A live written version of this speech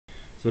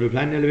So the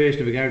plan and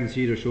elevation of a garden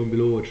seed are shown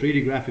below. A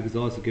 3D graphic is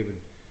also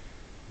given.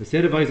 A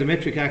set of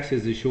isometric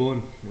axes is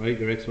shown, right,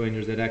 your x, y and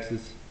your z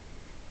axis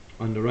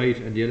on the right,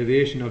 and the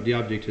elevation of the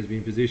object has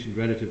been positioned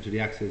relative to the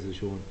axis as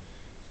shown.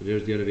 So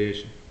there's the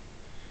elevation.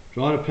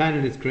 Draw the plan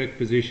in its correct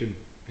position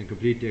and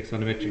complete the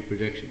axonometric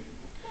projection.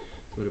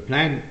 So the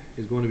plan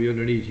is going to be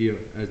underneath here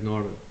as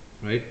normal,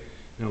 right?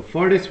 Now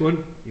for this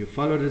one, you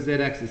follow the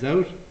z-axis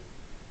out,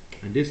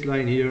 and this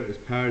line here is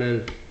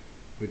parallel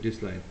with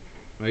this line,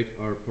 right,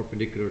 or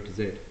perpendicular to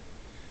z.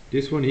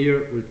 This one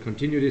here will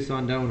continue this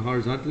on down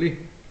horizontally,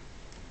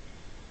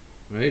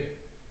 right,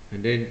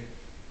 and then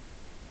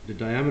the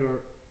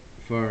diameter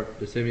for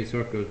the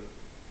semicircle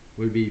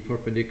will be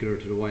perpendicular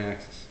to the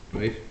y-axis,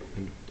 right,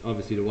 and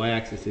obviously the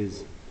y-axis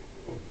is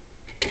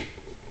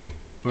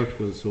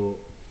vertical, so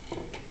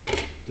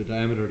the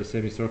diameter of the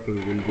semicircle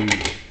will be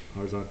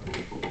horizontal.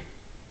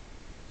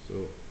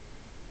 So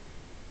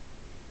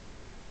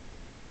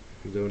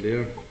goes down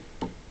there,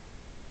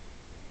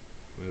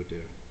 out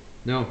there.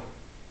 Now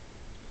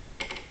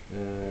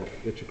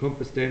get your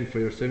compass then for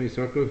your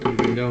semicircle. You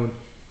bring down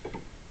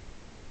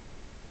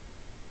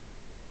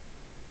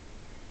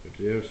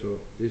to there, so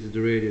this is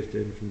the radius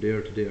then from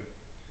there to there,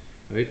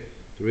 right?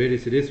 The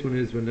radius of this one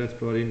is when that's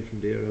brought in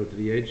from there out to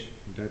the edge,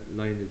 and that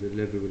line is at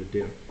level with it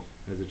there,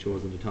 as it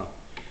shows on the top.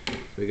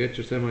 So you get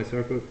your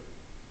semicircle,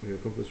 or your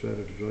compass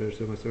rather, to draw your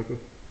semicircle.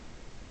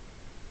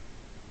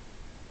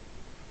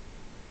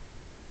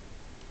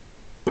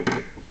 Right,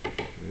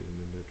 and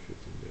then that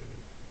fits in there.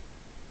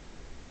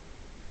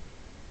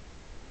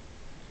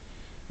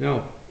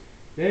 Now,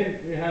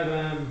 then we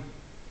have,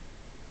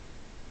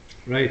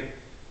 right,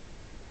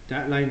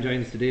 that line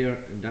joins to there,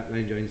 and that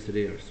line joins to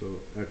there. So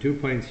our 2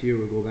 points here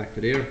will go back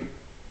to there.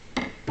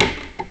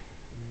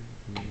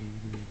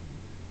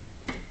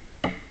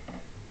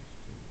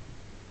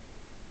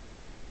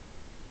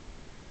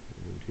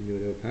 Continue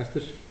it out past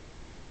it.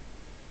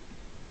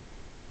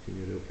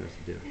 Continue it out past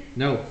it there.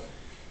 Now,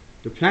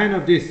 the plan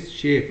of this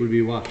shape will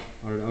be what?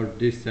 Or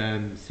this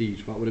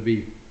seed, what would it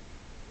be?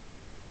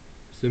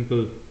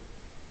 Simple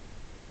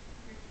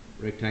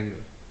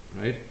rectangle,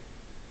 right?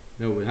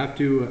 Now we'll have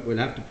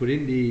to put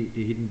in the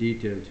hidden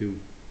detail too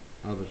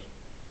of it,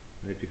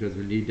 right? Because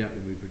we'll need that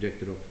when we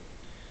project it up.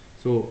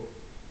 So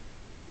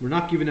we're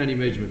not given any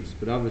measurements,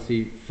 but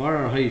obviously for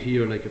our height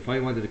here, like if I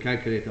wanted to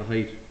calculate the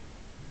height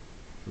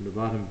from the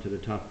bottom to the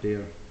top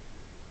there,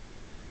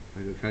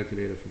 I will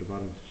calculate it from the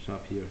bottom to the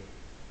top here,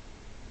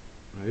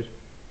 right?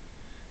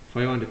 If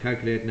I want to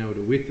calculate now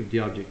the width of the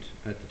object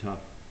at the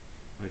top,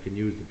 I can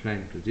use the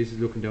plan, because this is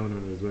looking down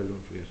on it as well,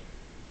 don't forget.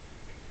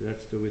 So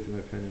that's the width of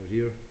my plan out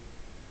here,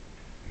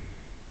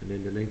 and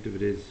then the length of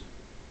it is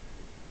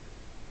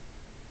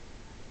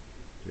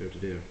there to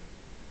there.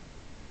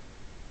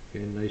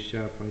 Again, nice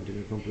sharp point in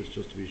your compass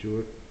just to be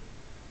sure.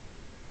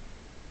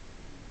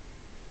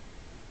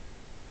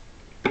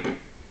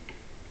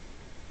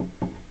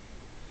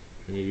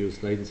 And you use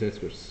sliding set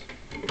squares.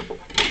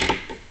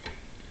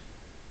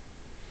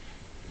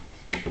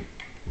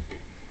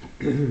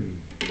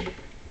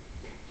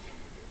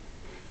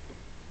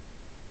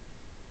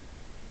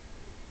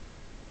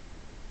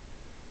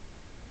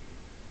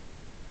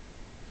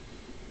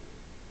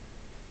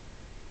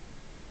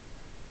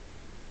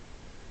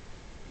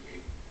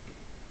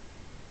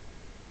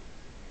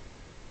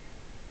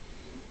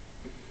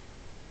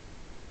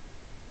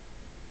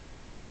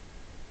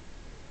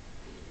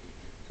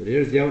 So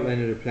there's the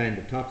outline of the plan,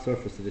 the top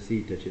surface of the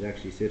seat that you'd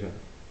actually sit on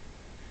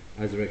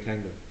as a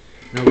rectangle.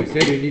 Now we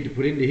said you need to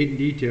put in the hidden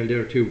detail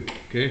there too,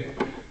 okay?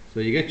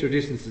 So you get your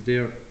distances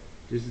there.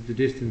 This is the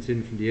distance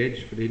in from the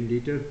edge for the hidden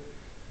detail,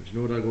 but you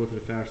know that'll go to the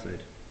far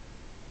side.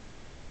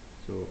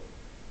 So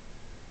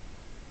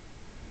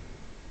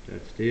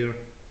that's there,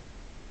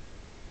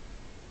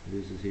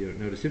 this is here.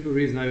 Now the simple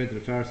reason I went to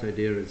the far side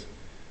there is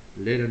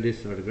the lead on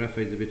this, or the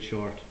graphite, is a bit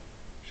shorter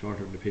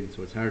than the pin,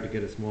 so it's hard to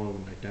get a small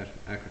one like that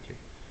accurately.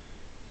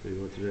 So you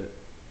go to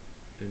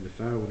the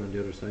far one on the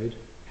other side,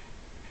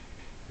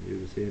 and do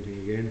the same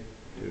thing again,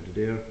 there to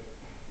there,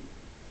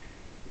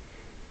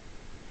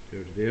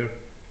 there to there,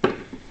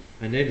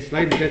 and then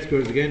sliding set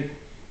squares again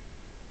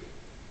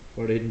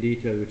for the hidden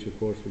detail, which of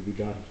course will be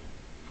dotted.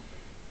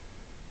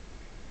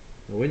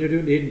 Now when you're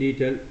doing the hidden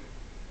detail,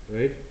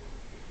 right,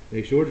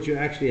 make sure that you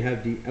actually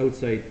have the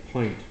outside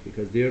point,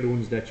 because they're the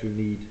ones that you'll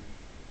need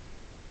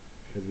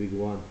as we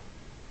go on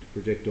to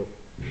project up.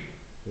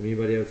 What I mean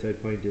by the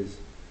outside point is,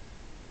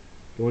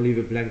 don't leave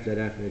it blank like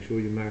that. Make sure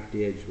you mark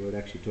the edge where it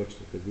actually touched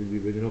it, because we'll be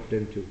bringing up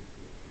them too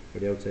for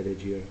the outside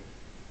edge here.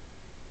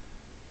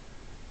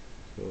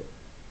 So,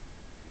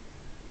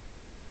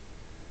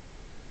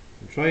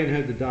 and try and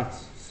have the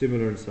dots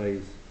similar in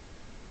size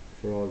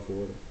for all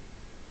four of them.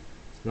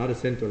 It's not a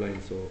center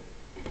line, so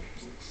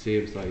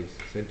same size.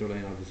 Center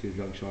line obviously is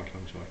long, short,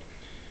 long, short.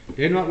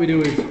 Then what we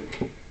do is,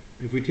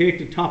 if we take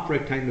the top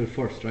rectangle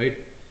first, right?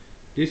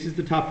 This is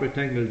the top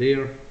rectangle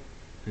there,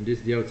 and this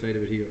is the outside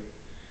of it here.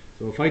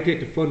 So if I take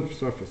the front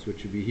surface,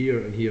 which would be here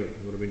and here,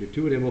 I'm going to bring the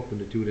two of them up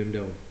and the two of them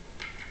down.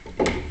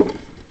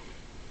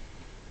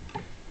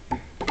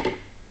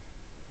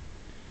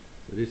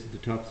 So So this is the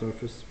top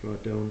surface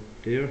brought down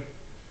there.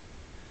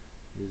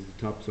 This is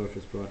the top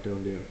surface brought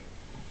down there.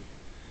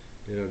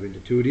 Then I'll bring the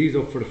two of these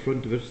up for the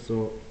front of it,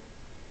 so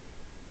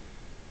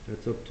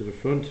that's up to the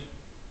front.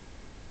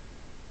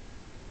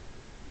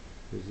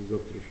 This is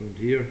up to the front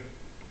here,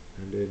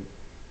 and then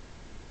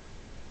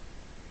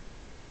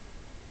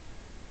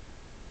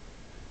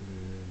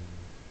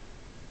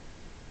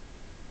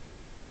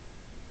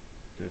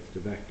that's the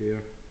back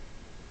there.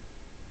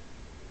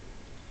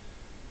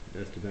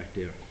 That's the back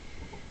there.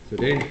 So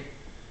then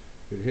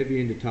we'll heavy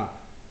in the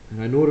top, and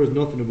I know there's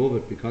nothing above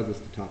it because it's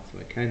the top, so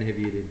I can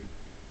heavy it in.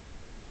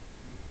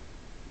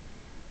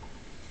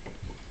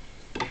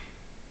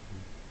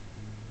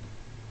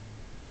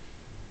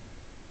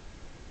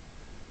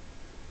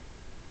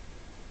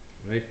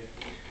 Right,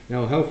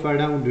 now how far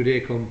down do they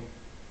come?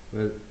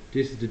 Well,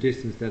 this is the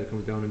distance that it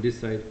comes down on this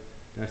side,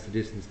 that's the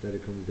distance that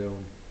it comes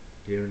down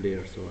there and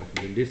there. So I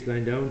can bring this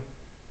line down,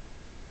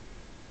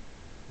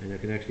 and I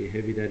can actually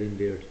heavy that in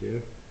there to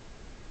there,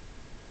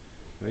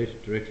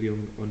 right, directly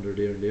under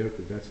there and there,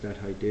 because that's that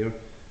height there.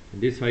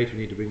 And this height we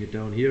need to bring it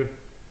down here,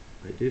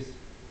 like this,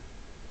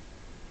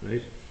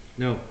 right.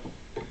 Now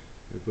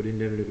I'll put in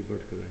them little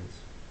vertical lines,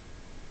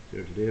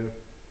 there to there,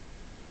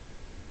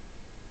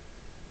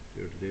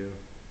 there to there,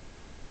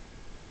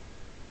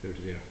 there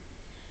to there.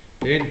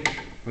 Then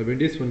I'll bring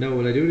this one down.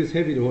 Will I do this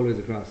heavy the whole way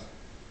across?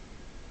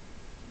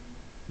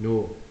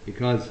 No,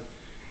 because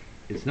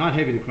it's not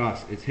heavy to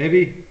cross. It's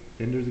heavy,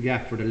 then there's a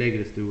gap for the leg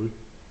of the stool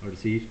or the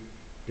seat,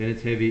 then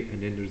it's heavy,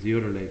 and then there's the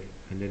other leg,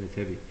 and then it's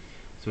heavy.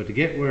 So to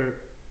get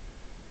where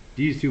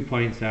these 2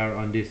 points are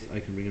on this,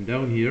 I can bring them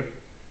down here.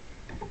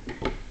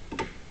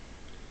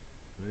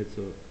 Right,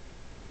 so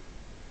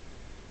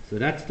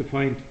that's the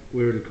point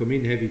where it'll come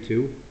in heavy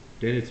to.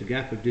 Then it's a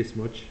gap of this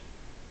much,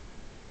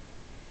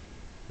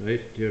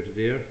 right, there to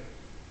there.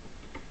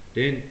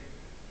 Then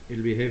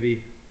it'll be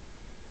heavy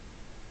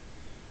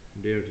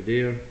from there to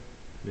there, and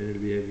then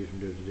it'll be heavy from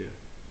there to there.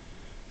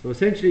 So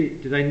essentially,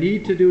 did I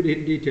need to do the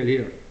hidden detail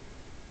here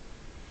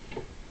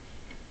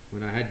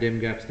when I had them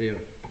gaps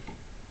there?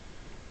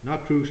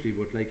 Not crucially,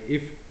 but like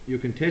if you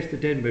can test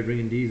it then by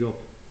bringing these up,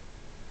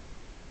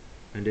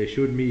 and they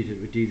should meet it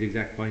with these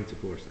exact points,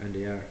 of course, and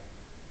they are.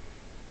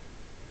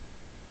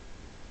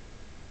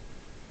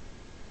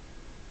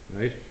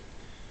 Right?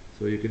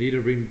 So you can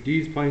either bring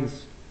these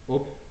points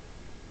up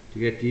to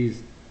get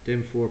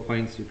them 4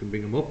 points, you can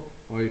bring them up,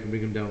 or you can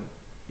bring them down,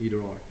 either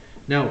or.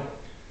 Now,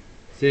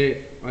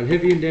 say I'll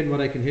heavy in then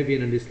what I can heavy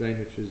in on this line,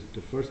 which is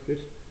the first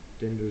bit,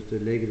 then there's the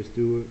leg of the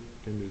stool,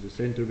 then there's the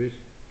center bit,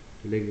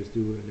 the leg of the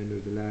stool, and then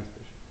there's the last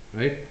bit,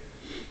 right?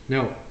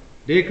 Now,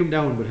 they come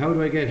down, but how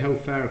do I get how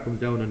far it comes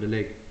down on the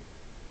leg?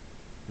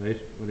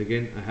 Right? Well,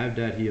 again, I have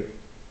that here.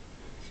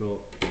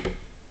 So,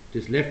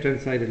 this left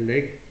hand side of the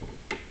leg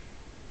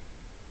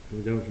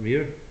comes down from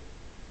here,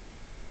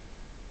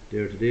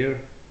 there to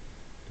there.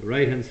 The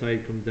right hand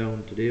side comes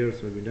down to there,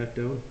 so I bring that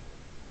down.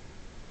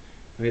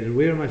 Right, and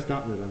where am I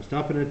stopping it? I'm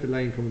stopping at the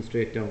line coming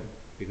straight down,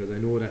 because I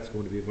know that's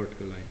going to be a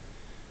vertical line.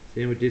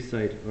 Same with this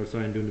side, or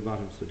sorry, I'm doing the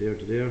bottom, so there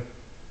to there,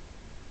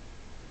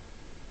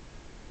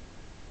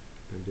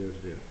 and there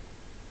to there.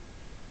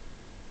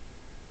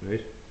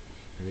 Right,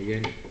 and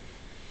again,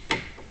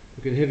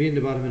 you can heavy in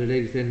the bottom of the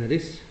legs then like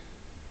this,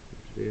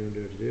 to there and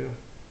there to there,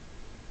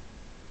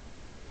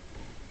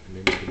 and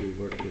then you can do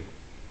vertical,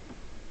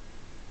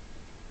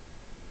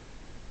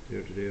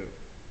 there to there,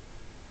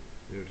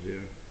 there to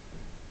there,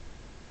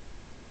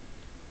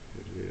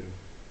 there to there,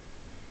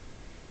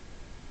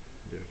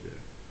 there to there.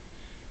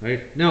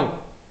 Right,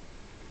 now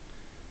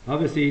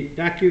obviously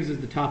that gives us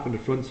the top and the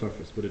front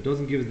surface, but it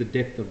doesn't give us the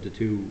depth of the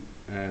two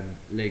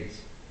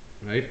legs.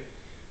 Right,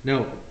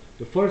 now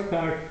the first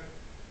part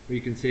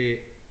we can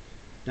say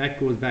that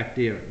goes back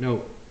there.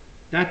 Now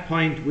that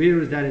point,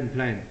 where is that in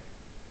plan?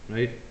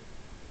 Right,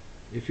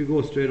 if you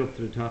go straight up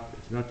to the top,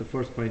 it's not the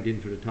first point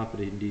in for the top of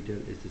the hidden detail,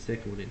 it's the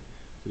second one in,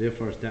 so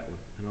therefore it's that one.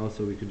 And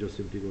also we can just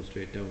simply go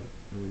straight down,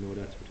 and we know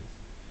that's what it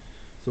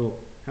is. So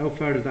how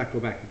far does that go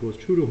back? It goes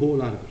through the whole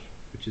lot of it,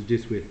 which is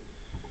this width.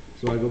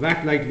 So I'll go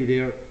back lightly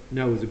there.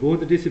 Now is it going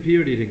to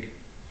disappear, do you think?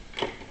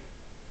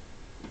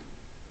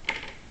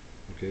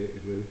 Okay,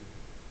 it will.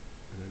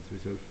 I'll answer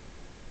myself.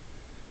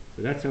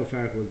 So that's how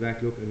far it goes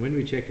back. Look, and when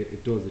we check it,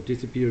 it does. It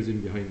disappears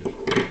in behind it.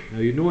 Now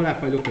you know that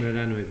by looking at it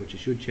anyway, but you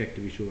should check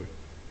to be sure.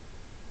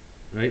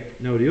 Right?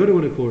 Now the other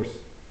one, of course,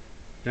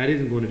 that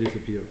isn't going to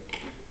disappear.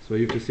 So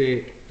you could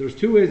say, there's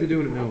two ways of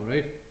doing it now,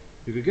 right?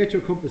 You could get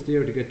your compass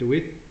there to get the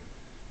width,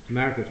 to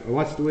mark it, or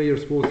what's the way you're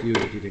supposed to use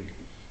it, do you think?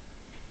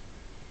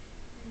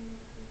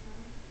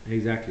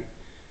 Exactly.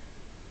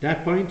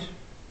 That point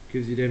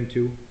gives you them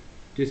two.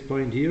 This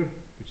point here,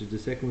 which is the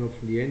second one up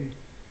from the end,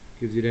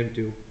 gives you them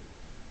two.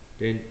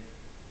 Then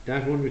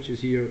that one which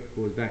is here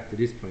goes back to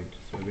this point.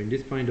 So I bring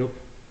this point up,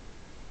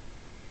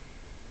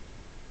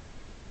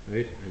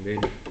 right, and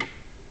then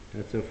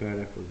that's how far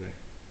that goes back.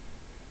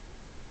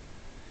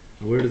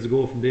 And where does it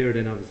go from there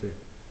then, obviously?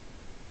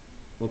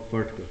 Up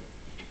vertical.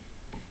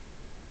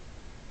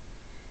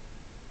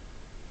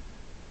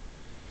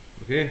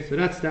 Okay, so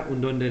that's that one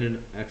done then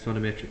in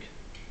axonometric.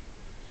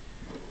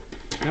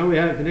 Now we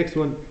have the next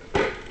one,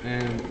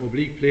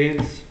 oblique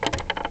planes.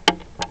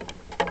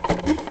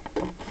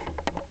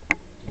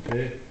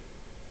 Okay.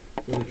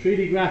 So the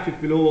 3D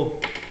graphic below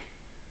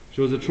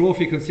shows a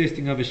trophy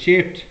consisting of a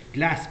shaped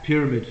glass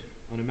pyramid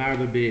on a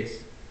marble base.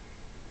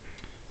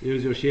 So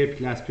here's your shaped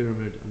glass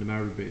pyramid on the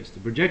marble base. The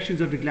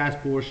projections of the glass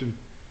portion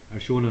are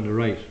shown on the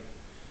right.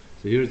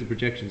 So here's the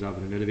projections of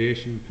it, an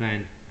elevation,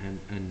 plan, and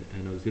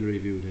an auxiliary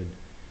view then.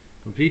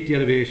 Complete the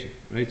elevation,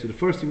 right? So the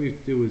first thing we have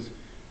to do is,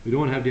 we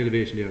don't have the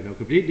elevation there. Now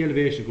complete the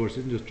elevation, of course,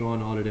 isn't just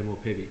drawing all of them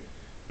up heavy,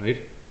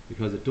 right?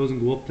 Because it doesn't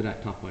go up to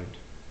that top point,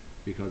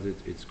 because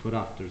it's cut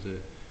off. There's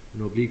an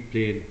oblique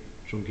plane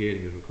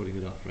truncating it or cutting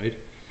it off, right?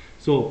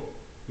 So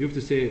you have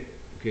to say,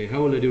 okay,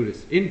 how will I do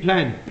this? In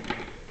plan,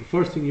 the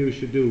first thing you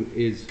should do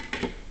is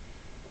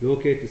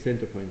locate the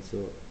center point.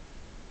 So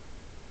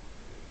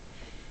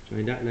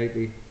join that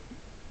lightly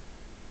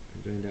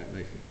and join that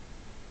lightly,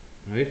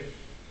 right?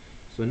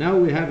 So now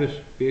we have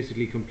it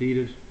basically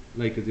completed,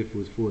 like as if it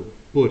was full.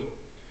 But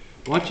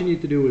what you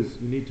need to do is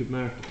you need to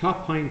mark the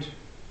top point.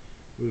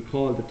 We'll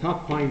call the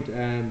top point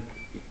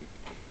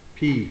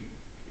P,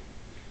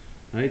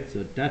 right?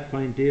 So that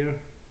point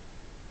there,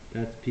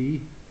 that's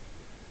P,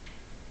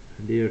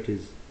 and there it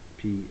is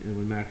P, and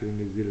we'll mark it in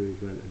the auxiliary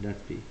as well, and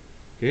that's P.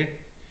 Okay.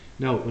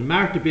 Now we'll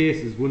mark the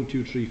bases 1,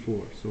 2, 3,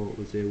 4. So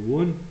we'll say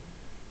 1,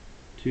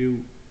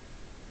 2,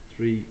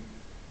 3,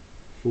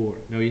 4.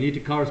 Now you need to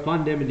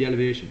correspond them in the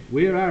elevation.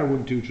 Where are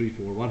 1, 2, 3,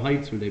 4? What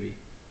heights will they be?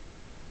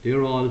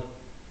 They're all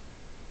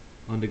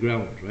on the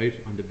ground, right?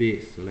 On the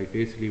base. So like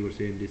basically we're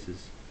saying this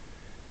is,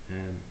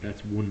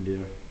 that's 1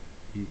 there.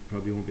 You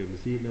probably won't be able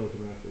to see it now,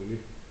 will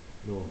you?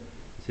 No.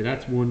 So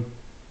that's 1,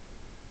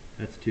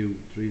 that's 2,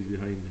 3 is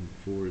behind, and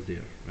 4 is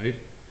there, right?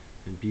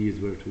 And B is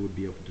where it would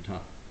be up at the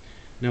top.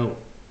 Now,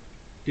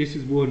 this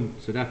is 1,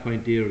 so that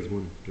point there is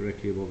 1,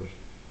 directly above it,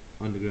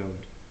 on the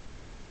ground.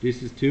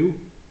 This is 2,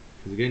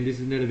 because again this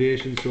is an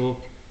elevation,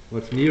 so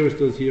what's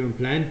nearest us here in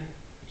plan,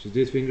 which is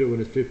this finger, when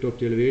it's flipped up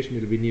the elevation,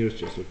 it'll be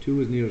nearest us. So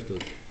 2 is nearest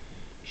us.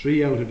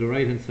 3 out of the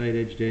right hand side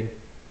edge then,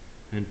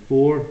 and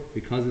 4,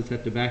 because it's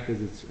at the back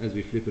as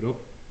we flip it up,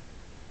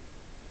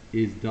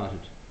 is dotted.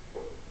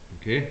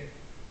 Okay?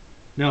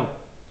 Now,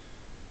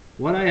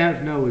 what I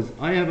have now is,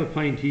 I have a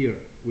point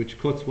here which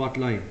cuts what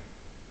line?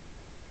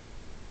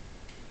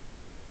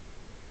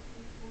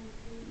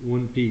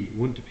 1P,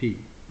 1 to P,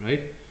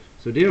 right?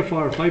 So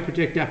therefore, if I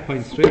project that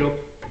point straight up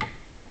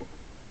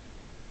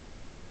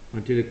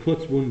until it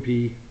cuts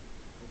 1P,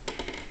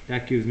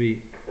 that gives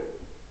me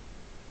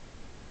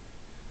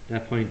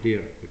that point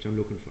there, which I'm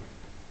looking for.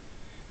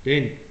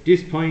 Then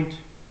this point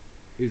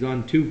is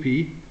on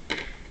 2P.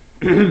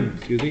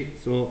 Excuse me.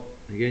 So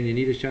again, you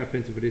need a sharp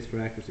pencil for this for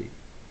accuracy.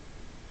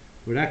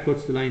 Where that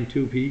cuts the line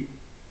 2P,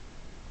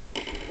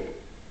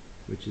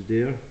 which is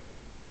there,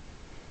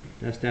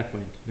 that's that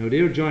point. Now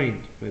they're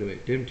joined, by the way,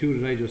 them two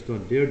that I just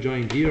done, they're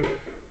joined here,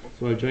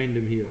 so I'll join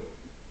them here.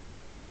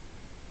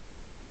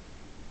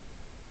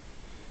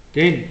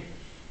 Then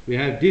we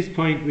have this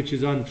point which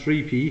is on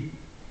 3P,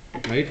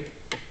 right?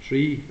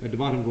 3 at the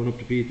bottom going up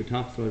to P at the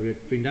top, so I'll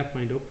bring that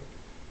point up.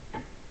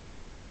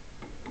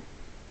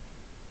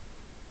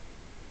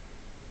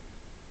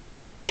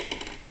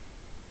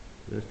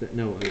 That's that.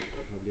 Now I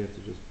probably have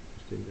to just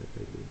extend that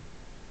lightly.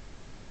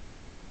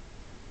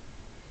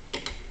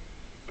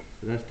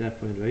 So that's that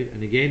point, right?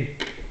 And again,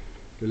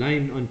 the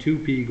line on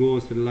 2P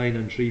goes to the line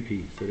on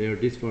 3P. So there,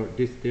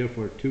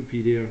 therefore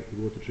 2P there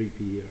will go to 3P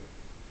here.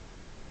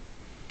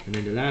 And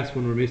then the last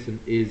one we're missing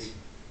is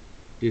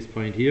this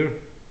point here,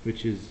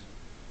 which is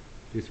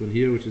this one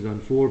here, which is on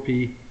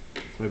 4P.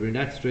 So I bring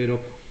that straight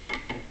up.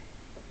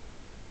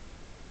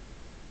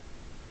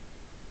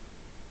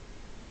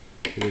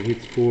 So it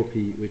hits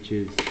 4P, which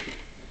is,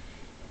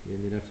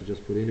 and you'd have to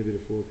just put in a bit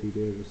of 4P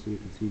there just so you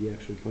can see the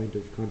actual point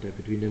of contact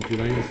between them two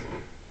lines.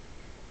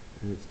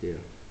 And it's there.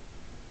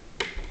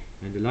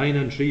 And the line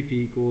on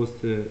 3P goes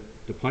to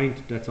the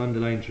point that's on the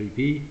line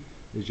 3P,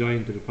 is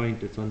joined to the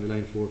point that's on the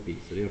line 4P.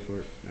 So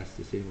therefore, that's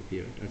the same up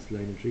here. That's the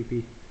line in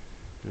 3P,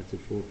 that's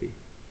at 4P.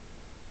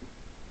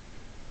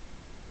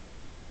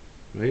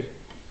 Right?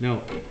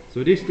 Now,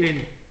 so this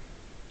then,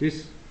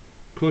 this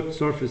cut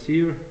surface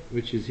here,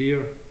 which is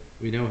here,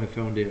 we now have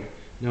found there.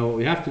 Now what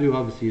we have to do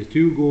obviously is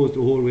 2 goes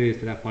the whole ways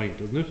to that point,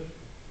 doesn't it?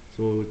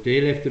 So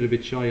they left it a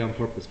bit shy on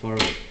purpose for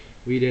us.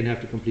 We then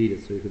have to complete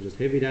it. So you can just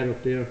heavy that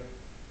up there.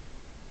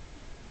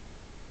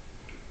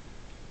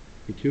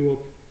 Be 2 up.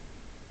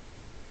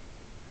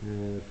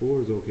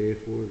 4 is okay,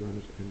 4 is on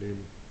it, and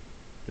then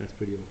that's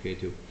pretty okay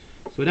too.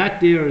 So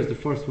that there is the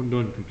first one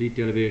done, complete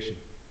the elevation.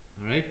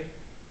 Alright?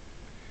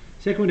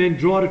 Second one then,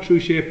 draw the true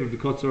shape of the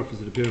cut surface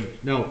of the pyramid.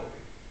 Now,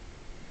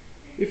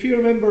 if you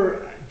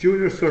remember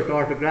junior cert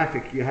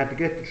orthographic, you had to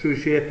get the true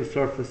shape of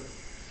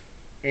surface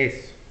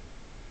S.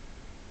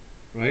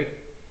 Right?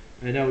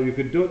 And now you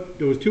could do,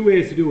 there was 2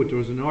 ways to do it. There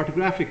was an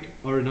orthographic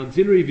or an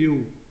auxiliary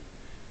view.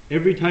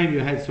 Every time you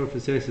had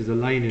surface S as a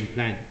line in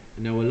plan.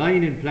 And now a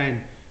line in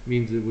plan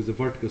means it was a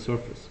vertical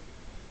surface.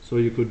 So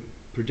you could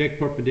project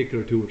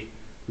perpendicular to it.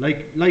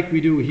 Like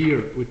we do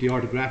here with the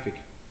orthographic,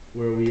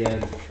 where we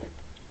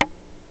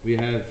we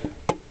have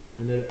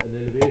an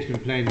elevation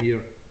plan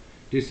here.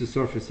 This is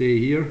surface A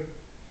here,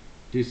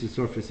 this is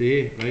surface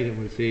A, right, and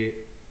we'll say,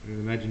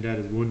 imagine that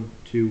as 1,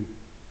 2,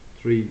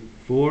 3,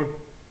 4.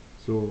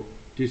 So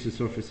this is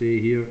surface A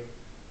here,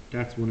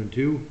 that's 1 and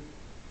 2,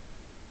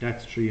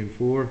 that's 3 and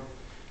 4.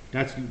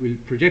 We'll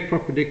project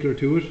perpendicular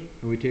to it,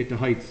 and we take the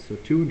heights. So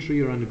 2 and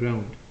 3 are on the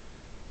ground.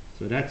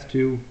 So that's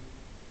 2,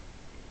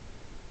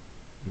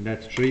 and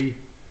that's 3.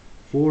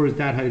 4 is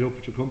that height up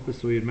with your compass,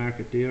 so you'd mark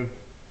it there.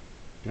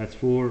 That's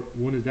 4.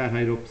 1 is that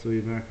height up, so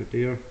you'd mark it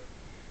there.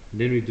 And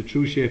then we have the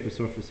true shape of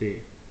surface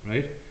A,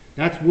 right?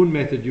 That's one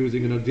method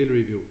using an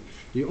auxiliary view.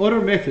 The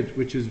other method,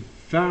 which is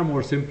far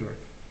more simpler,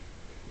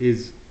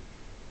 is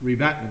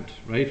rebattlement,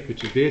 right?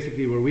 Which is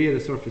basically where we had a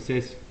surface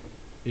S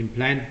in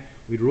plan,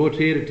 we'd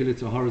rotate it till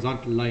it's a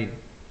horizontal line.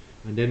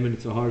 And then when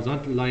it's a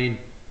horizontal line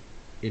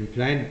in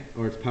plan,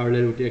 or it's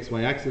parallel with the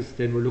XY axis,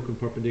 then we're looking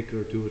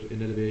perpendicular to it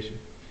in elevation.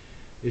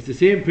 It's the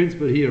same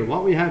principle here.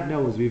 What we have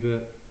now is we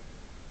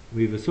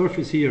have a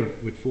surface here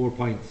with 4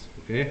 points,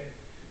 okay?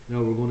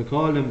 Now we're going to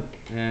call them,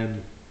 I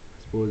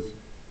suppose,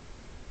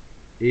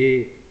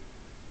 A,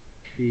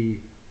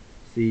 B,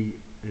 C,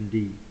 and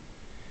D.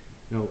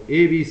 Now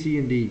A, B, C,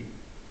 and D.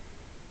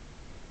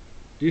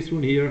 This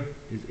one here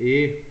is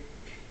A.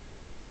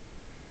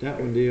 That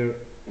one there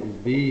is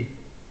B.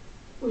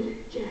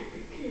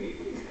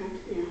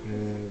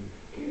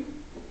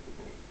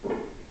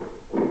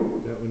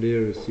 That one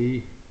there is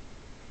C.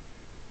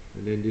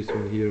 And then this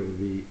one here will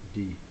be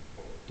D,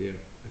 there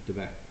at the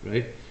back,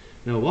 right?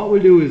 Now what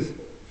we'll do is,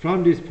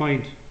 from this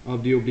point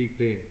of the oblique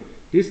plane,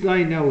 this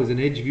line now is an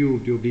edge view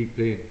of the oblique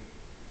plane.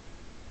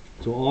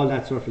 So all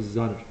that surface is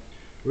on it.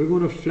 We're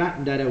going to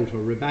flatten that out, or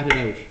rebat it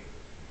out,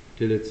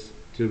 till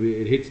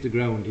it hits the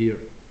ground here,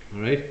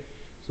 alright?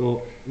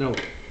 So now,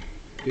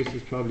 this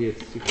is probably at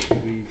 6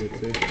 degrees, let's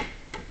say.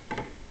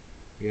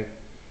 Yeah,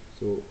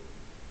 so,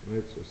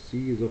 right, so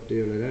C is up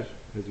there like that,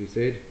 as we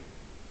said.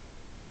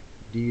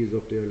 D is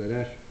up there like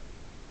that.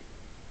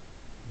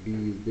 B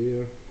is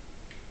there.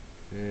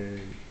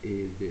 And A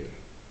is there.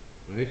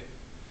 Right?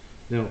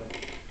 Now,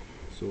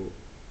 so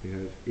we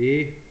have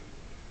A,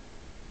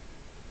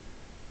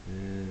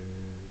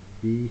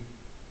 B,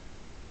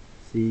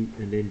 C,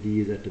 and then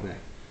D is at the back.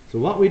 So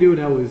what we do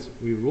now is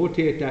we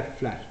rotate that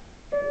flat.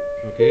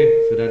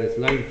 Okay, so that it's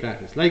lying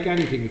flat. It's like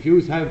anything. If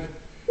you have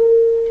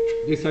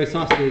this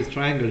isosceles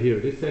triangle here,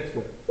 this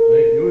sextant,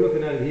 right? You're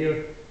looking at it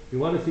here. You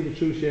want to see the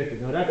true shape.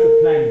 Now that's a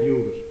plan view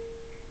of it.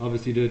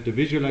 Obviously the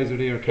visualizer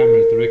there, camera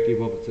is directly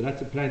above it. So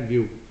that's a plan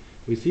view.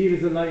 We see it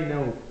as a line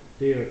now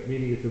there,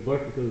 meaning it's a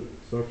vertical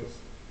surface.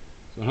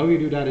 So how you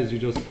do that is you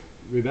just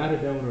rebat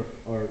it down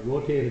or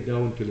rotate it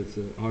down till it's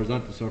a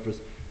horizontal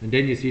surface, and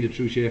then you see the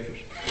true shape of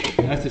it.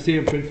 And that's the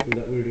same principle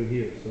that we're doing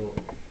here. So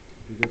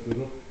if you just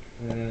look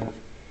up.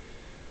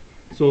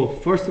 So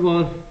first of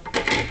all,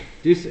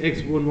 this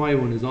x1,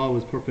 y1 is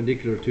always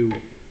perpendicular to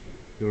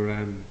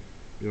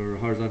your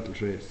horizontal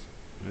trace,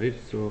 right?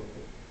 So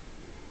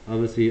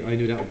obviously I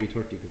knew that would be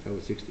 30 because that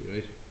was 60,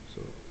 right?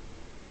 So,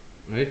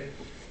 right?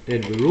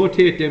 Then we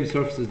rotate them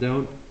surfaces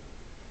down,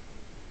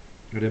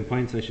 or them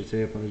points I should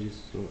say,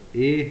 apologies. So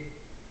A,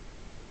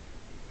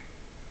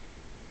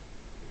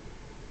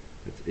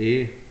 that's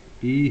A,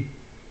 B,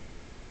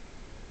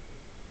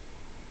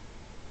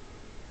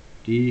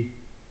 D,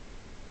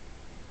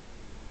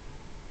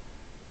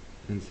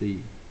 and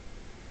C.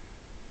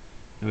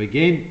 Now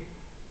again,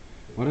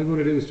 what I'm going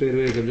to do straight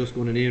away is I'm just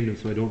going to name them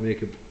so I don't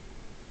make a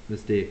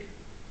mistake.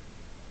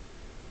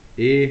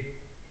 A,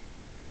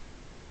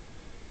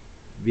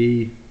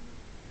 B,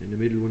 and the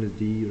middle one is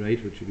D,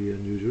 right, which would be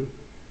unusual,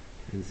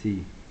 and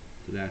C,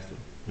 the last one,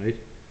 right?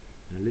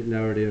 And a little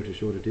arrow there to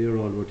show that they're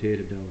all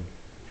rotated down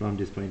from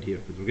this point here,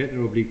 because we're getting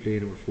our oblique plane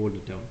and we're folding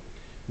it down.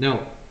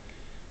 Now,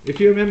 if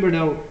you remember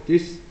now,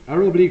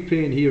 our oblique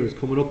plane here is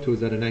coming up to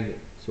us at an angle.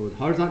 So the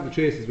horizontal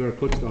trace is where it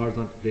cuts the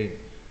horizontal plane.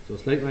 So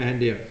it's like my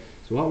hand there.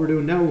 So what we're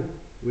doing now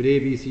with A,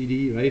 B, C,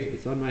 D, right,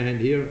 it's on my hand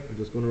here, I'm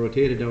just going to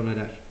rotate it down like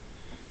that.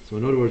 So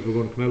in other words, we're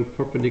going to come out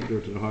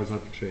perpendicular to the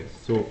horizontal trace.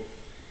 So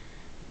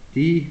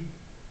D,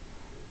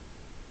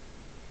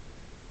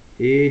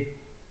 A,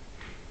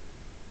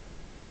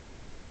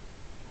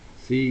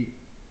 C,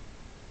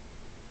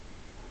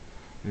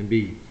 and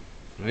B,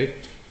 right?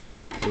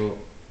 So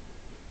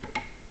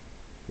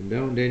come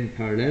down then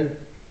parallel.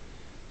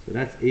 So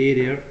that's A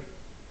there.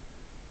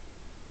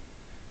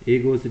 A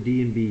goes to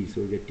D and B,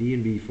 so we'll get D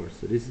and B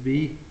first. So this is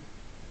B,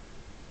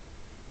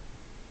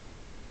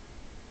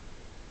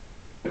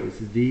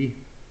 this is D,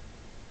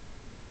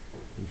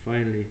 and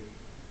finally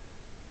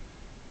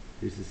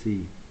this is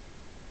C,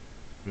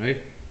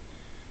 right?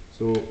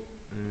 So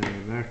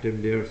mark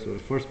them there. So the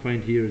first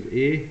point here is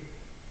A,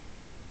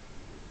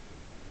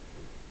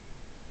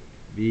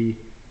 B,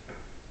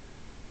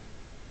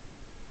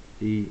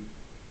 D,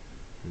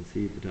 and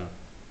C at the top,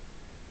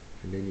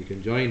 and then you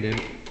can join them.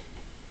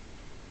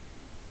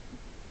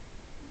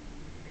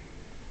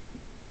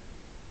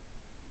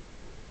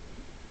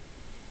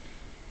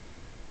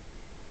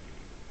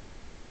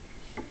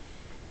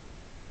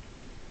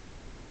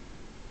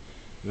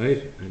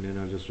 Right, and then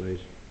I'll just write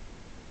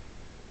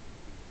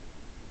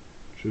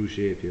true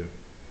shape here.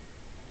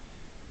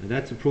 And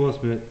that's a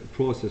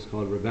process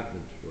called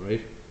revetment,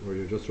 right? Where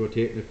you're just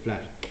rotating it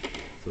flat.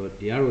 So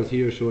the arrows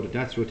here show that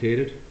that's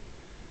rotated.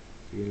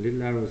 So you get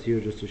little arrows here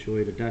just to show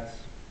you that that's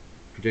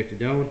projected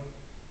down,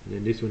 and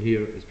then this one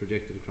here is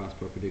projected across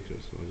perpendicular.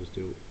 So I'll just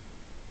do,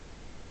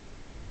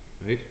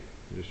 right?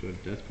 I'll just show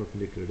that that's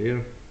perpendicular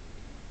there,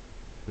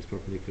 that's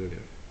perpendicular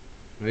there,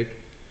 right?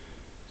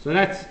 So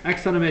that's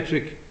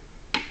axonometric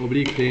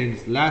oblique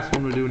planes. The last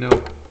one we'll do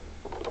now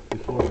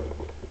before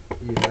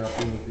you is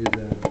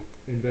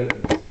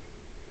envelopments,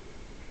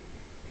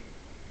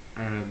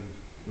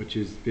 which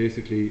is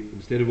basically,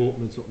 instead of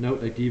opening something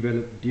out like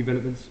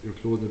developments, you're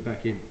closing it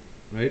back in,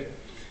 right?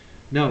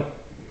 Now,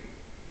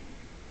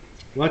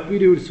 what we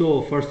do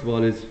so first of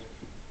all is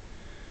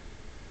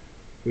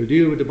we'll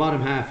deal with the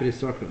bottom half of this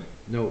circle.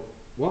 Now,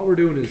 what we're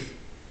doing is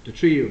the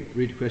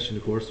read the question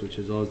of course, which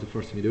is always the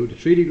first thing you do. The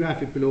 3D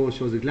graphic below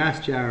shows a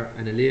glass jar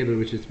and a label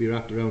which is to be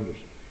wrapped around it.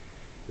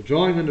 The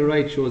drawing on the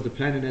right shows the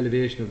plan and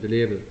elevation of the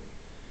label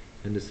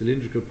and the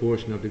cylindrical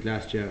portion of the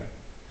glass jar.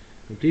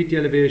 Complete the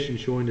elevation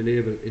showing the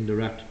label in the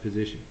wrapped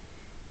position.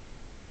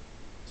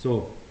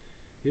 So,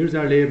 here's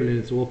our label in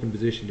its open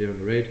position there in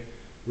the red.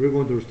 We're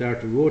going to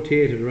start to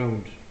rotate it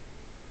around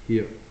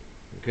here.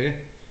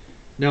 Okay?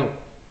 Now,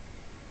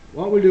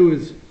 what we'll do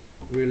is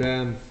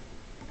we'll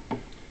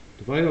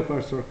divide up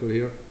our circle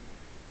here,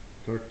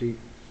 30.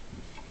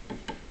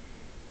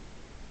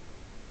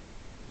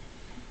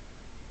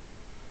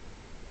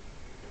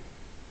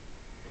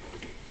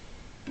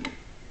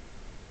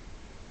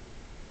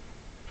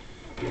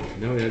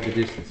 Now we have the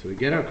distance. So we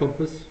get our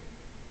compass,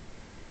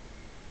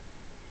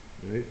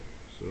 right?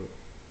 So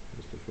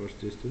that's the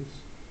first distance,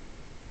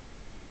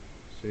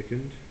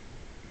 second,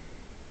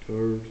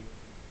 third,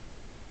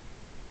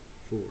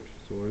 fourth.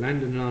 So we're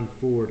landing on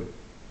 4,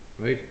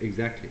 right?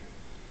 Exactly.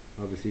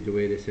 Obviously the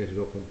way they set it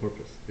up on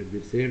purpose. It'll be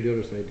the same the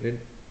other side then.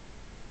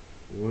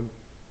 1,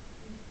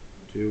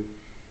 2,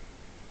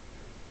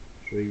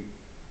 3,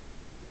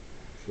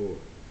 4.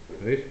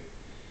 Right?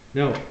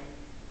 Now,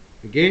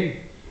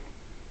 again,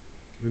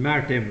 we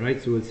mark them,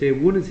 right? So we'll say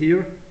 1 is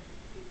here,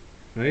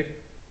 right?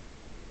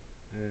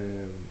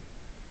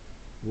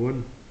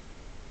 1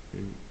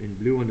 in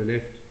blue on the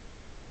left,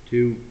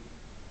 2,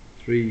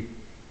 3,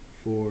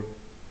 4,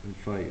 and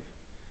 5.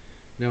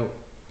 Now,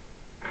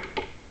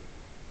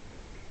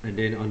 and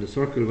then on the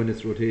circle when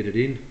it's rotated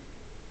in,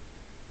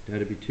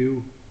 that'll be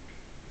 2,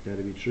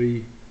 that'll be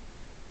 3,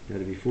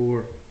 that'll be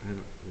 4,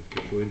 and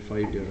we'll throw in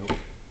 5 there now.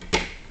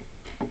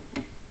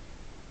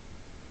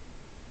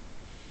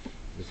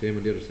 The same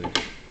on the other side.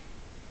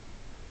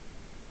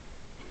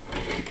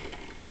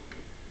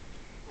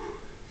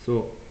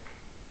 So,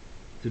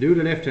 to do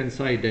the left hand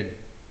side then,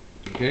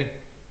 okay,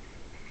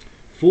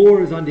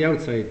 4 is on the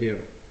outside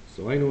there,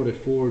 so I know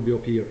that 4 will be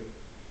up here.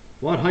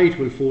 What height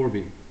will 4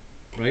 be?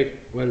 Right?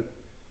 Well,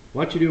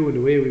 what you do in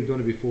the way we've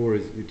done it before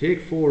is you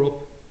take 4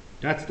 up,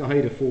 that's the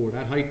height of 4,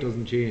 that height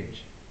doesn't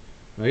change.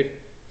 Right?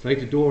 It's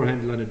like the door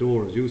handle on a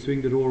door. As you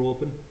swing the door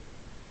open,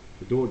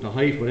 the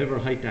height, whatever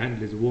height the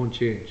handle is, it won't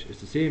change. It's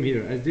the same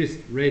here. As this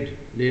red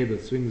label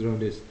swings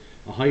around this,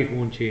 a height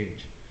won't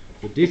change.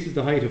 But this is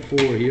the height of 4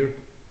 here.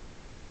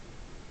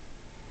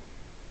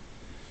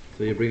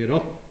 So you bring it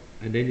up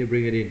and then you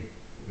bring it in,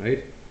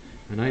 right?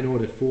 And I know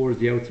that 4 is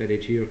the outside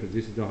edge here because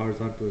this is the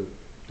horizontal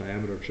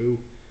diameter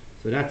through.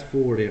 So that's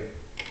 4 there.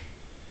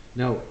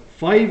 Now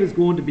 5 is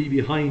going to be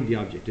behind the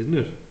object, isn't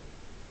it?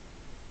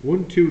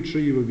 1, 2,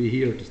 3 will be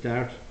here to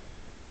start,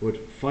 but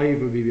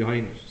 5 will be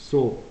behind it.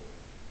 So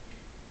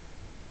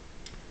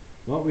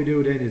what we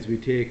do then is we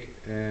take,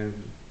 we'll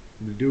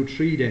do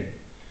 3 then.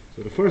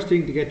 So the first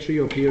thing to get 3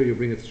 up here, you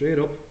bring it straight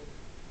up.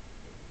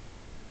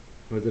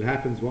 As it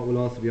happens, what will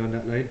also be on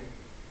that line?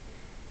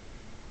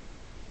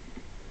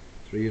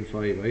 3 and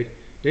 5, right?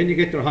 Then you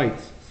get their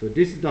heights. So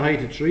this is the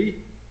height of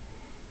 3.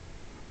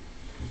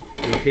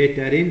 Rotate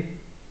that in.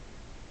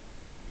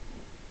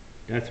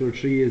 That's where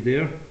 3 is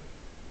there.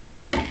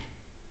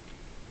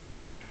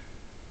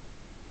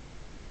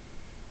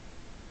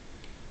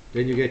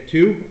 Then you get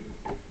 2.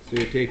 So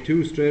you take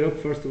 2 straight up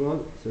first of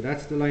all. So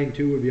that's the line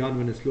 2 will be on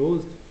when it's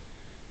closed.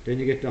 Then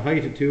you get the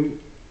height of 2,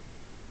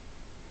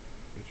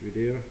 which will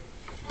be there.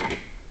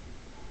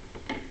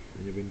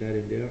 And you bring that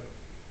in there.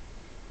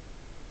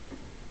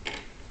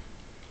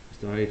 It's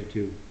the height of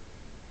 2.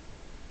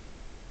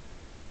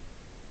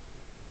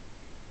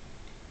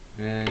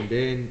 And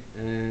then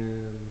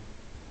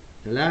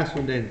the last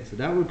one then, so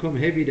that will come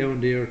heavy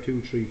down there,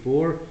 2, 3,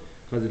 4,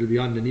 because it will be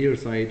on the near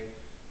side.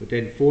 But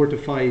then 4 to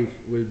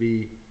 5 will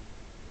be,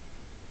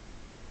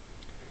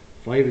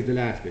 5 is the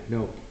last bit.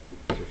 No,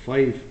 so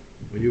 5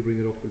 when you bring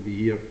it up will be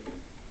here.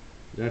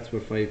 That's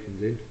where 5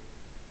 comes in.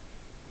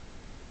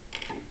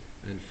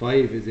 And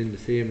 5 is in the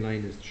same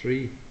line as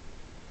 3,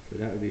 so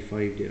that will be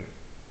 5 there.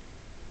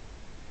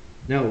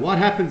 Now what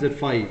happens at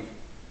 5?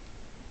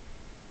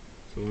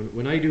 So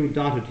when I do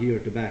dotted here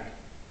at the back,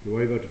 you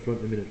worry about the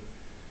front in a minute.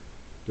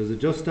 Does it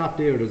just stop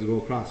there or does it go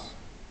across?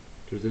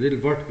 There's a little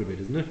vertical bit,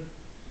 isn't it?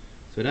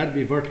 So that'll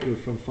be vertical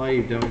from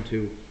 5 down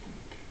to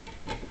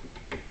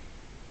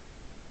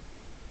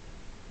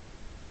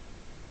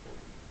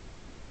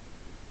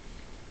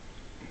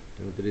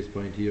down to this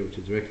point here, which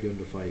is directly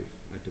under 5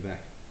 at the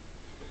back.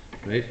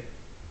 Right?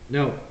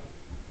 Now,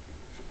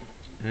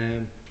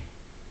 then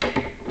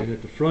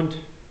at the front,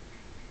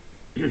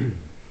 now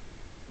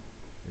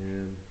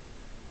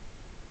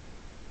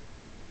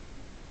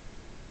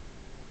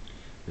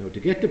to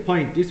get the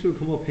point, this will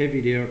come up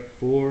heavy there,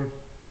 4,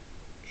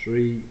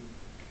 3,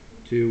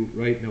 2,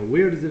 right. Now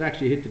where does it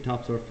actually hit the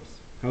top surface?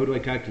 How do I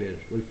calculate it?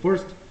 Well,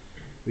 first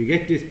we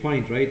get this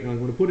point, right. Now I'm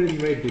going to put it in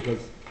red because,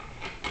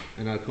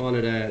 and I'll call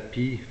it a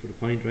P for the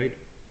point, right.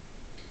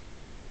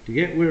 To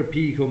get where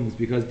P comes,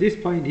 because this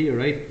point here,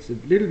 right, it's a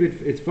little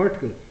bit, it's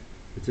vertical,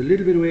 it's a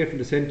little bit away from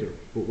the center,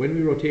 but when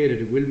we rotate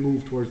it, it will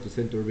move towards the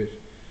center a bit.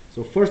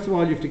 So first of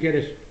all, you have to get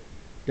it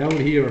down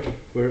here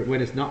where,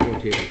 when it's not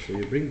rotated. So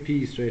you bring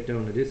P straight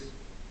down to this,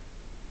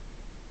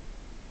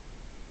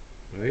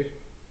 right.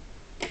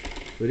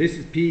 So this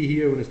is P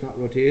here when it's not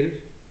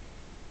rotated.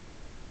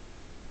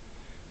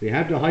 We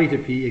have the height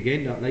of P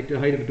again, like the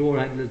height of a door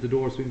handle. As the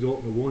door swings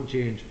open, it won't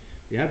change.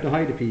 We have the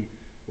height of P.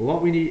 But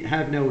what we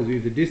have now is we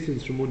have the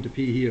distance from 1 to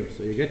P here.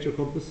 So you get your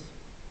compass,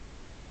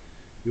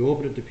 you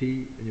open it to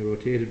P, and you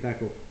rotate it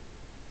back up.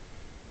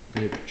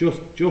 And it's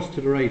just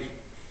to the right,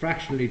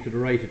 fractionally to the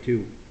right of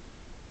 2.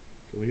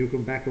 So when you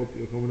come back up,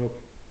 you're coming up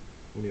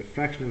only a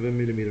fraction of a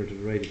millimetre to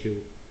the right of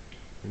 2.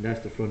 And that's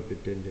the front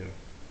bit then there.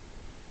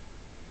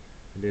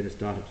 And then it's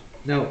dotted.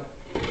 Now,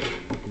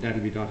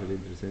 that'll be dotted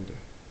into the centre.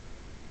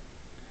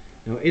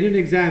 Now in an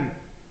exam,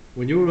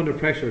 when you're under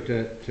pressure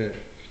to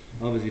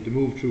obviously to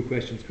move through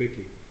questions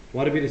quickly,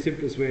 what would be the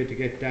simplest way to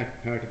get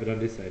that part of it on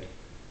this side?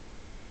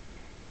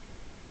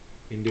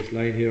 In this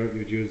line here,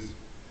 you'd use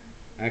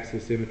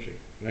axisymmetry,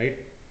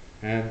 right?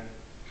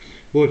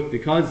 But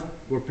because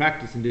we're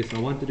practicing this, I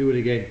want to do it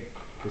again,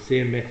 the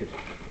same method,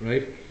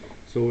 right?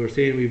 So we're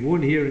saying we've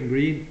 1 here in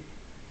green,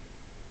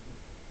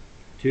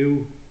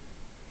 2,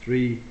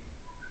 3,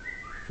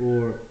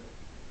 4,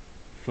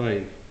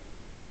 5.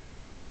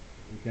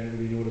 You can't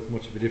really notice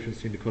much of a difference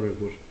between the colours,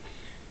 but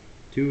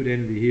 2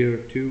 then be here,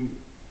 2,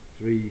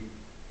 3,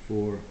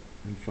 4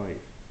 and 5.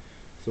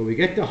 So we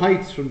get the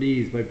heights from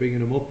these by bringing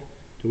them up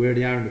to where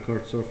they are on the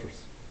curved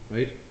surface,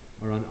 right?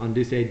 Or on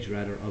this edge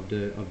rather of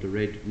the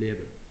red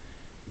label.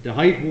 The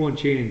height won't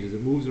change. As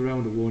it moves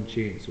around, it won't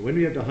change. So when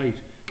we have the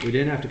height, we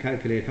then have to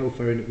calculate how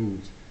far in it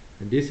moves.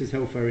 And this is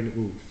how far in it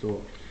moves.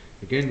 So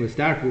again, we'll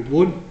start with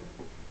 1,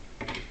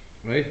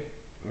 right?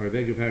 Or I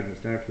beg your pardon, we'll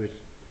start with,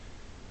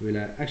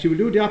 actually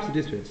we'll do the opposite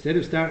this way. Instead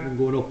of starting and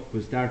going up,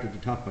 we'll start at the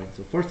top point.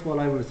 So first of all,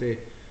 I want to say,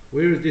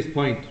 where is this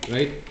point,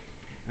 right?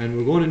 And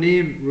we're going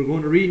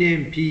to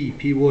rename P,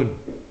 P1,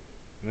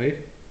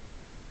 right?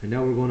 And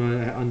now we're going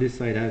to, on this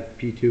side, have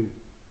P2,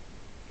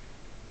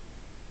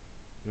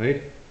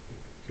 right?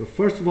 So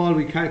first of all,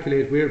 we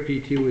calculate where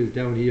P2 is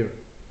down here,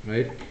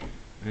 right?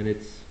 And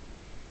it's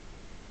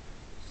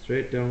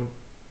straight down.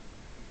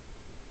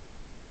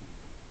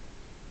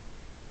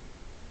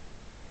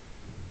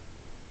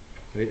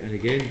 Right, and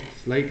again,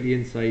 slightly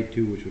inside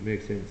 2, which would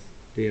make sense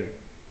there.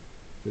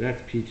 So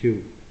that's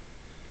P2.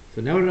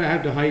 So now that I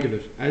have the height of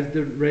it, as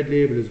the red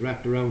label is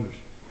wrapped around it,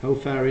 how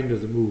far in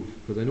does it move?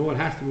 Because I know it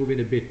has to move in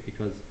a bit,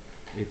 because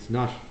it's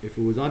not, if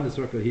it was on the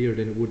circle here,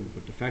 then it wouldn't.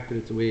 But the fact that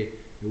it's away,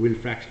 it will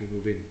fractionally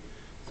move in.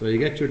 So you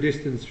get your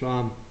distance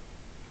from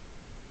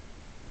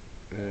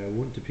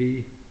 1 to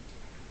P,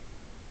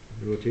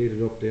 rotate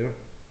it up there,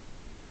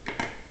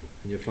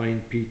 and you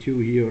find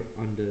P2 here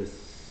on the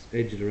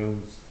edge of the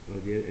rounds, or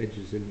the edge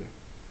of the cylinder.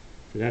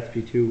 So that's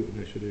P2,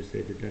 and I should have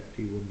said that that's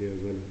P1 there as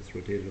well, and it's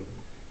rotated up.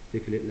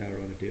 Stick a little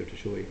arrow on it there to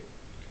show you.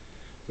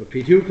 So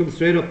P2 comes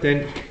straight up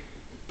then,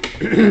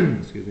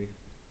 excuse me,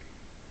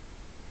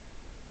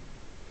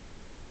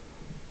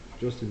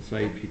 just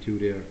inside P2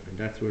 there, and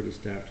that's where it'll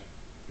start,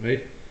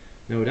 right?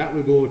 Now that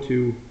will go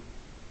to,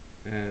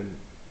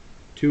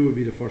 2 will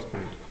be the first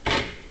point.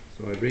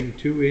 So I bring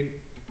 2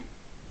 in,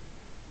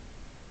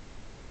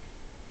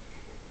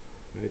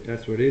 right,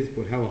 that's where it is,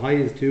 but how high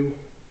is 2?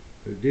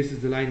 Well, this is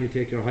the line you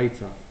take your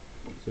heights off.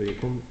 So you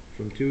come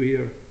from 2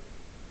 here,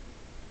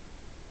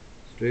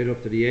 straight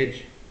up to the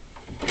edge,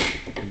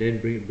 and then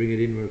bring it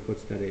in where it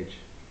cuts that edge.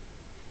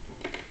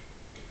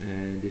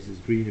 And this is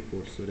green, of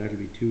course, so that'll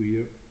be 2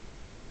 here,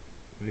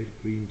 right,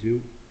 green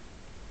 2,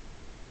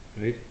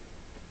 right.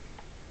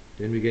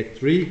 Then we get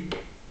 3,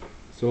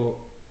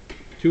 so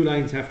 2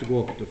 lines have to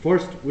go up. The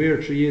first,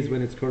 where 3 is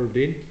when it's curved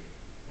in,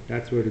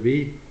 that's where it'll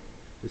be.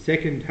 The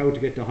second, how to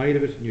get the height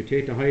of it, and you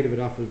take the height of it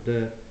off of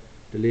the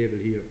label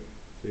here.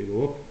 So you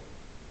go up,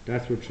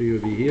 that's where 3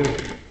 will be here,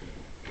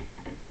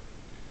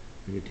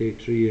 and you take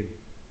 3 in.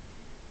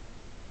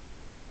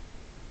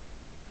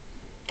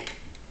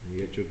 And you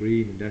get your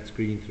green, and that's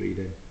green 3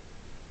 then.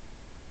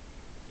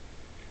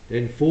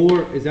 Then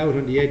 4 is out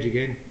on the edge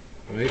again,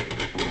 right?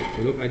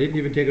 So look, I didn't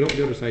even take it up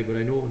the other side, but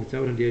I know when it's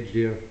out on the edge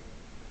there,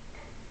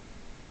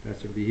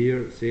 that's going to be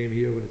here. Same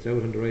here when it's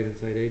out on the right hand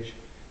side edge,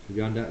 it'll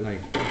be on that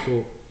line.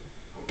 So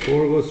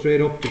 4 goes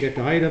straight up to get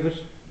the height of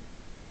it,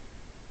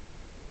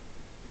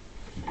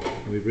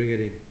 and we bring it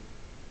in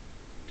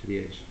to the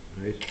edge,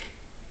 right?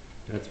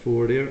 That's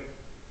 4 there.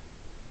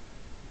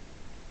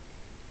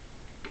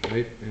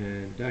 right?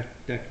 And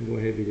that can go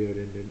heavy there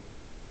then.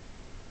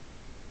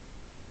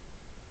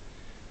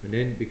 And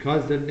then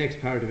because the next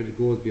part of it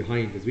goes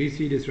behind, as we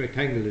see this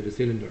rectangle of the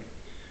cylinder,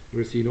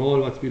 we're seeing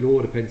all what's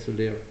below the pencil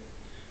there.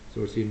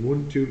 So we're seeing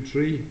 1, 2,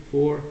 3,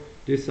 4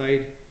 this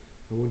side,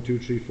 and 1, 2,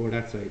 3, 4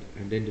 that side.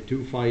 And then the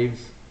 2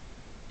 5s,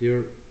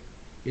 they're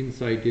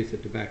inside this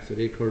at the back, so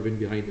they curve in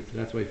behind it. So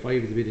that's why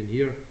 5 is a bit in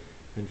here,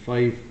 and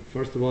 5,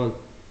 first of all,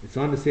 it's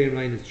on the same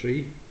line as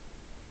 3,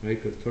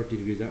 right, because 30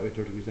 degrees that way,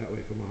 30 degrees that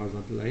way from a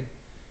horizontal line.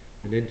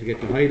 And then to get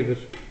the height of it,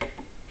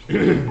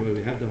 well,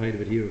 we have the height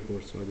of it here, of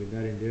course, so I'll bring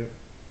that in there.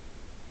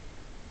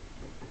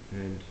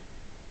 And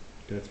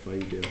that's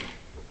 5 there.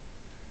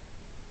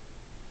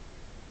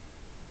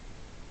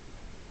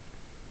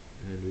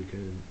 And we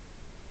can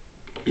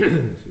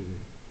excuse me,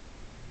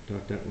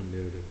 dot that one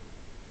there then,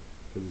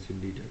 because it's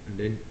in detail. And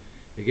then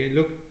again,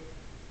 look,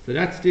 so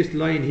that's this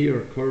line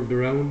here curved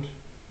around,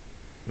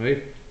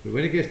 right? But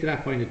when it gets to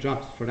that point, it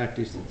drops for that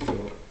distance.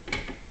 So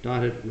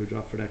dotted will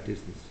drop for that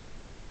distance.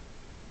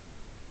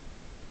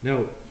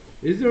 Now,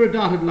 is there a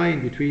dotted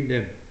line between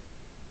them?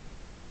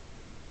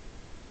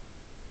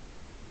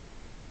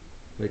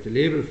 Like the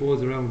label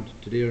falls around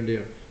to there and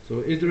there. So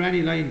is there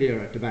any line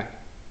there at the back?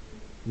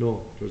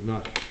 No, there's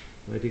not.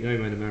 I think I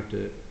might have marked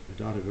a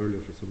dotted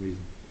earlier for some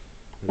reason.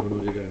 I don't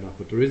know did I or not,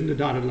 but there isn't a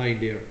dotted line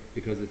there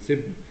because it's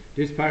simple.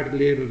 This part of the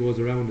label goes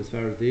around as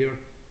far as there.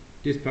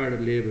 This part of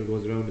the label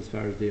goes around as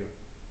far as there.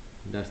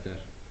 And that's that.